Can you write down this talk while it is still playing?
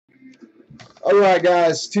All right,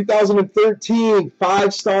 guys. 2013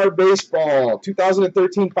 five-star baseball.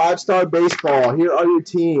 2013 five-star baseball. Here are your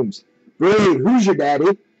teams. Brady, who's your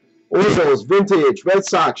daddy? Orioles, Vintage, Red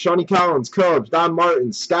Sox, Shawnee Collins, Cubs, Don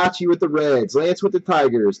Martin, Scotchy with the Reds, Lance with the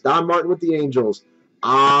Tigers, Don Martin with the Angels,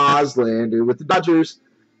 Oslander with the Dodgers,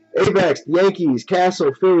 Avex, the Yankees,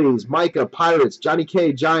 Castle, Phillies, Micah, Pirates, Johnny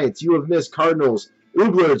K, Giants, U of Miss, Cardinals,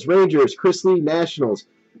 Ooglers, Rangers, Chris Lee, Nationals,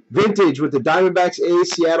 Vintage with the Diamondbacks,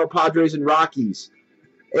 A's, Seattle Padres, and Rockies,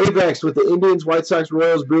 Avex with the Indians, White Sox,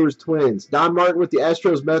 Royals, Brewers, Twins, Don Martin with the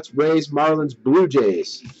Astros, Mets, Rays, Marlins, Blue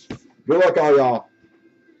Jays. Good luck, all y'all.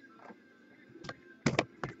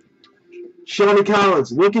 Shawnee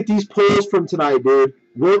Collins, look at these polls from tonight, dude.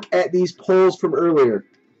 Look at these polls from earlier.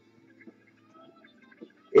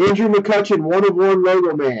 Andrew McCutchen, 1 of 1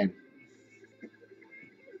 logo man.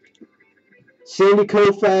 Sandy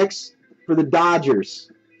Koufax for the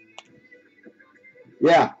Dodgers.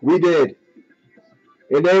 Yeah, we did.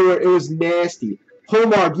 And it was nasty.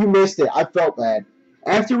 Hallmark, you missed it. I felt bad.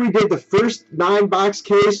 After we did the first 9-box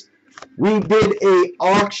case, we did a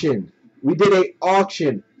auction. We did a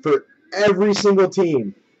auction for every single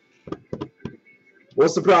team.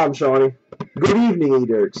 What's the problem, Shawnee? Good evening,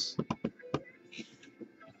 E-Dirks.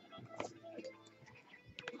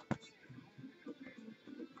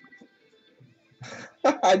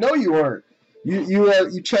 I know you weren't.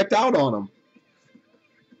 You checked out on them.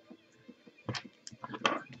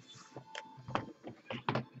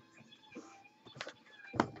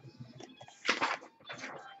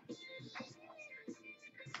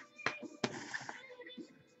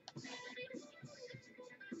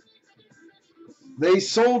 They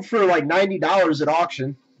sold for like $90 at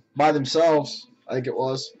auction by themselves, I think it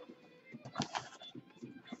was.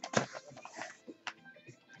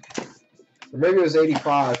 Or maybe it was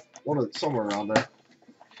 85, somewhere around there.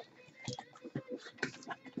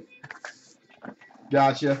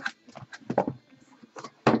 Gotcha.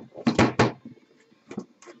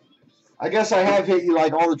 I guess I have hit you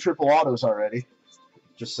like all the triple autos already.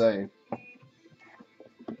 Just saying.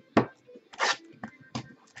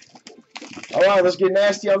 All right, let's get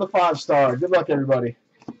nasty on the 5-star. Good luck, everybody.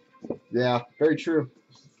 Yeah, very true.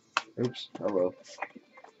 Oops. Oh, well.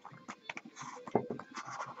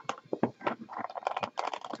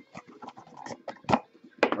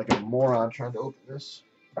 Like a moron trying to open this.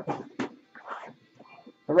 All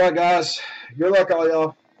right, guys. Good luck, all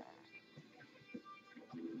y'all.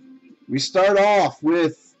 We start off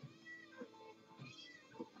with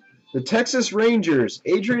the Texas Rangers,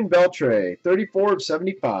 Adrian Beltre, 34 of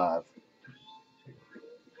 75.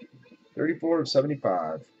 34 of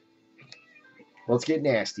 75. Let's get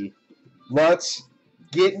nasty. Let's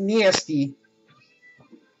get nasty.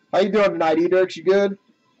 How you doing tonight, E-Dirks? You good?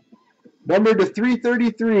 Number to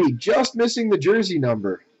 333, just missing the jersey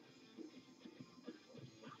number.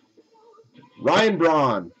 Ryan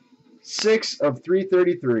Braun, 6 of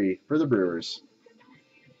 333 for the Brewers.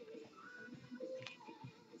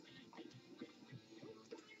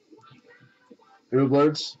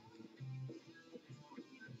 Ooglers.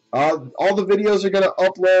 All the videos are going to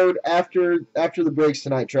upload after the breaks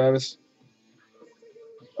tonight, Travis.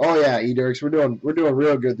 Oh yeah, E-Dirks, we're doing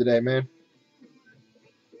real good today, man.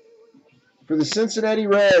 For the Cincinnati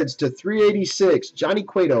Reds to 386, Johnny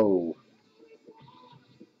Cueto.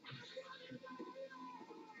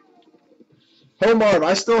 Homar,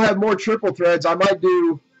 I still have more triple threads. I might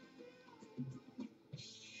do.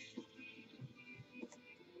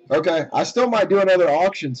 Okay, I still might do another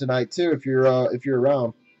auction tonight too if you're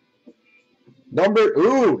around.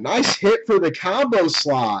 Nice hit for the combo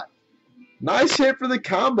slot. Nice hit for the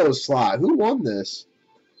combo slot. Who won this?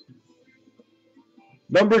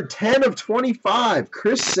 Number 10 of 25,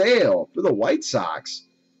 Chris Sale for the White Sox.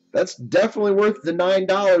 That's definitely worth the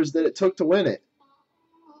 $9 that it took to win it.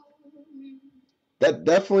 That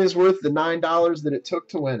definitely is worth the $9 that it took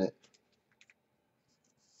to win it.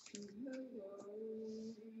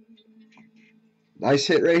 Nice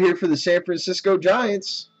hit right here for the San Francisco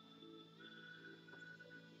Giants.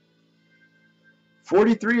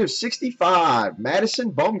 43 of 65,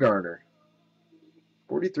 Madison Bumgarner.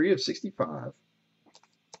 43 of 65.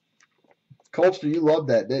 Colster, you loved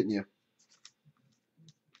that, didn't you?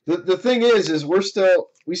 The thing is the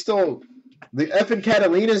F and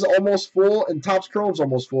Catalina's almost full and Topps Chrome's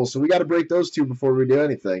almost full, so we got to break those two before we do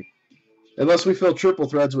anything. Unless we fill triple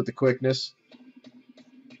threads with the quickness.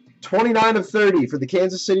 29 of 30 for the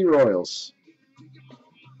Kansas City Royals.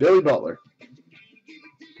 Billy Butler.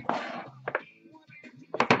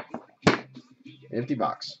 Empty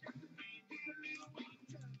box.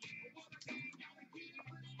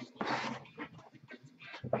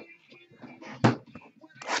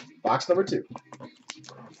 Box number 2.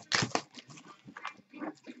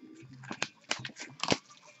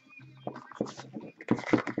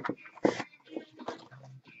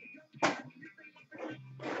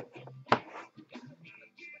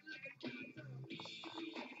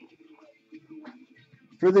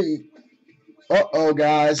 For the, uh-oh,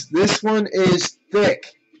 guys, this one is thick.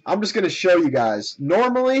 I'm just going to show you guys.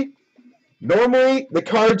 Normally, the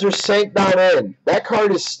cards are sank down in. That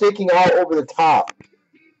card is sticking out over the top.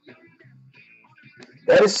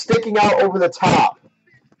 That is sticking out over the top.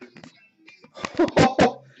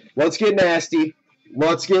 Let's get nasty.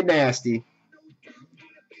 Let's get nasty.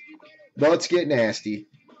 Let's get nasty.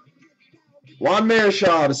 Juan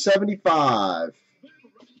Marichal to 75.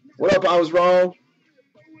 What up? I was wrong.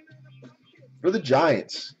 For the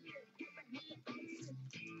Giants.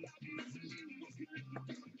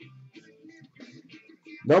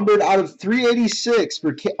 Numbered out of 386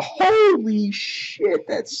 for holy shit,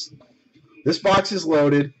 this box is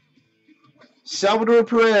loaded. Salvador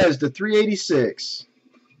Perez to 386.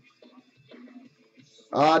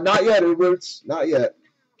 Not yet, Uberts. Not yet.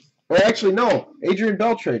 Or actually, no. Adrian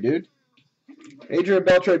Beltre, dude. Adrian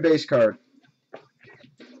Beltre base card.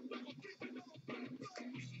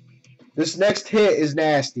 This next hit is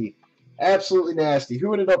nasty. Absolutely nasty.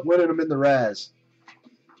 Who ended up winning them in the Raz?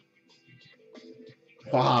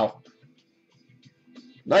 Wow.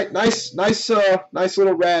 Nice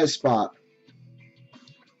little Raz spot.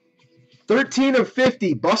 13 of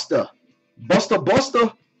 50. Busta.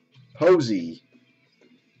 Posey.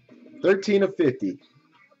 13 of 50.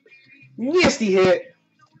 Nasty hit.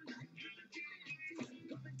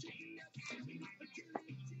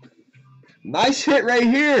 Nice hit right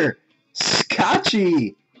here.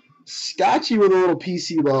 Scotchy with a little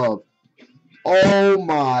PC love. Oh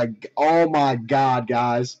my God,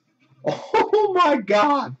 guys. Oh my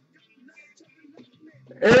God.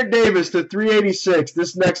 Eric Davis to 386.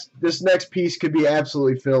 This next piece could be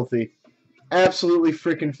absolutely filthy. Absolutely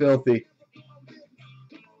freaking filthy.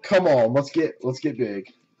 Come on, let's get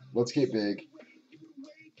big. Let's get big.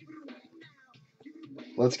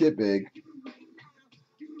 Let's get big.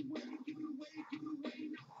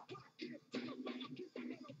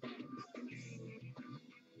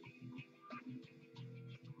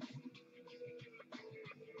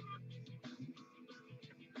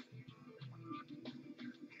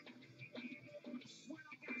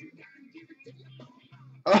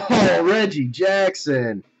 Oh, Reggie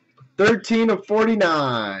Jackson. 13 of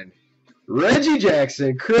 49. Reggie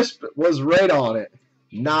Jackson. Crisp was right on it.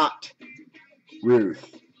 Not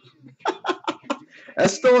Ruth.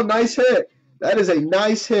 That's still a nice hit. That is a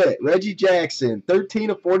nice hit. Reggie Jackson.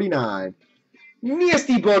 13 of 49.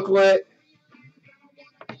 Nasty booklet.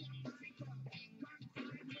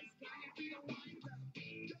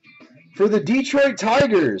 For the Detroit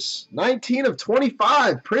Tigers, 19 of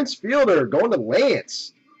 25, Prince Fielder going to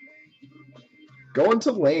Lance. Going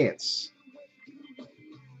to Lance.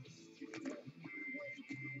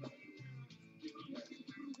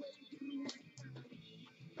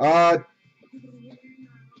 I'm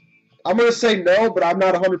going to say no, but I'm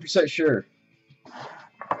not 100% sure.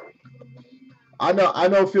 I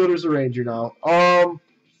know Fielder's a Ranger now.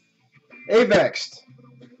 Avexed.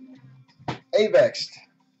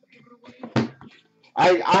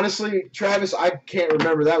 I honestly, Travis, I can't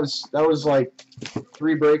remember. That was like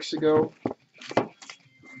 3 breaks ago.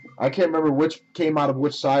 I can't remember which came out of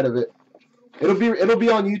which side of it. It'll be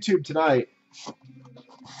on YouTube tonight.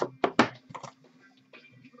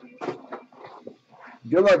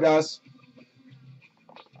 Good luck, guys.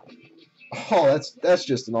 Oh, that's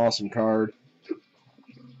just an awesome card.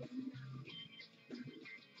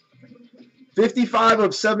 55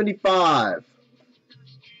 of 75.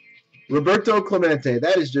 Roberto Clemente.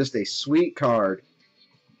 That is just a sweet card.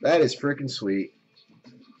 That is freaking sweet.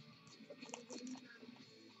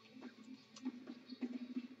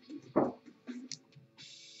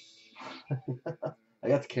 I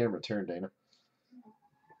got the camera turned, Dana.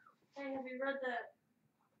 Hey, have you read the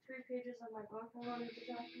 3 pages of my book I wanted to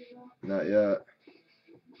talk to you about? Not yet.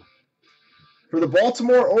 For the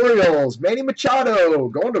Baltimore Orioles, Manny Machado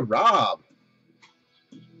going to Rob.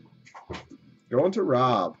 Going to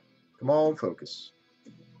Rob. Come on, focus.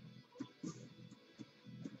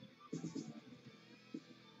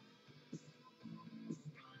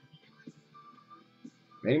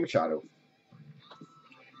 Manny Machado.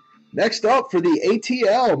 Next up for the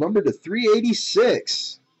ATL, number to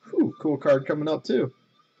 386. Whew, cool card coming up too.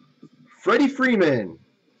 Freddie Freeman,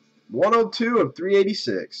 102 of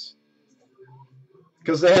 386.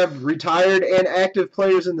 Because they have retired and active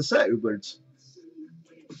players in the set, Ublerts.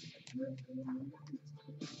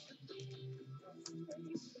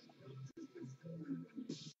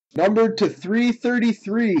 Numbered to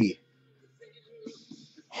 333.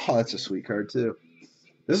 Oh, that's a sweet card, too.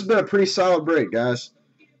 This has been a pretty solid break, guys.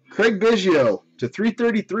 Craig Biggio to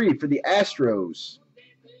 333 for the Astros.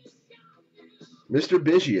 Mr.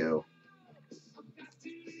 Biggio.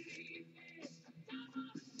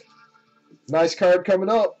 Nice card coming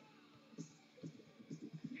up.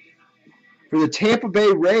 For the Tampa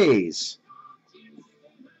Bay Rays.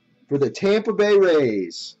 For the Tampa Bay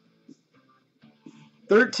Rays.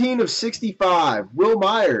 13 of 65. Will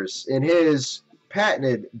Myers in his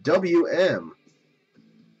patented WM.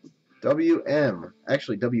 WM.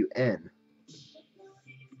 Actually, WN.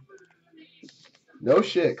 No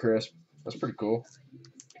shit, Crisp. That's pretty cool.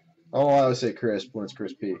 I don't know why I always say Crisp when it's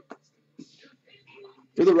Crispy.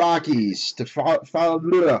 For the Rockies to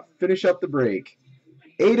finish up the break.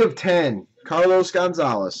 8 of 10. Carlos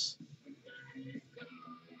Gonzalez.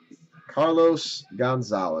 Carlos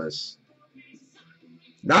Gonzalez.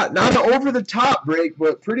 Not an over-the-top break,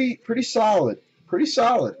 but pretty solid. Pretty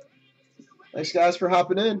solid. Thanks, guys, for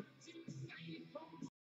hopping in.